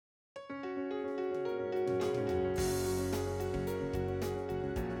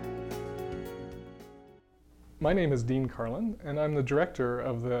My name is Dean Karlen, and I'm the director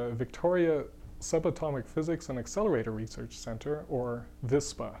of the Victoria Subatomic Physics and Accelerator Research Center, or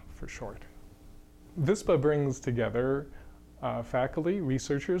VISPA for short. VISPA brings together faculty,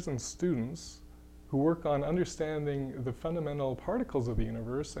 researchers, and students who work on understanding the fundamental particles of the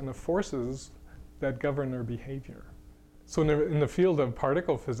universe and the forces that govern their behavior. So in the field of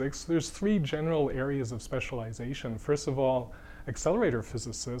particle physics, there's three general areas of specialization. First of all, accelerator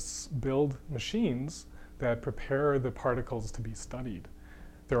physicists build machines that prepare the particles to be studied.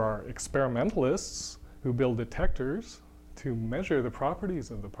 There are experimentalists who build detectors to measure the properties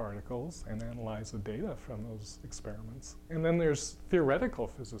of the particles and analyze the data from those experiments. And then there's theoretical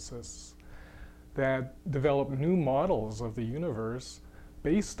physicists that develop new models of the universe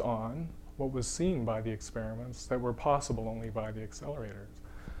based on what was seen by the experiments that were possible only by the accelerators.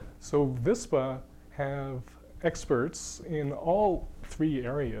 So VISPA have experts in all three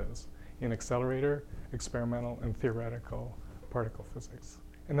areas, in accelerator, experimental, and theoretical particle physics.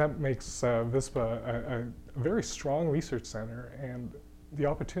 And that makes VISPA a very strong research center, and the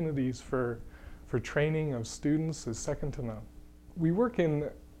opportunities for training of students is second to none. We work in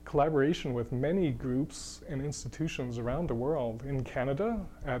collaboration with many groups and institutions around the world. In Canada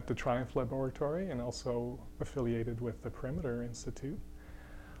at the Triumph Laboratory, and also affiliated with the Perimeter Institute.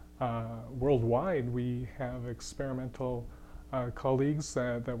 Worldwide, we have experimental colleagues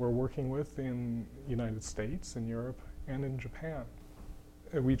that we're working with in the United States, in Europe, and in Japan.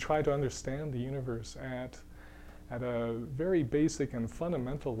 We try to understand the universe at a very basic and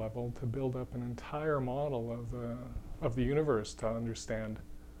fundamental level to build up an entire model of the universe, to understand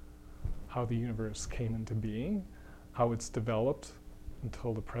how the universe came into being, how it's developed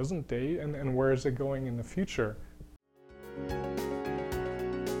until the present day, and where is it going in the future.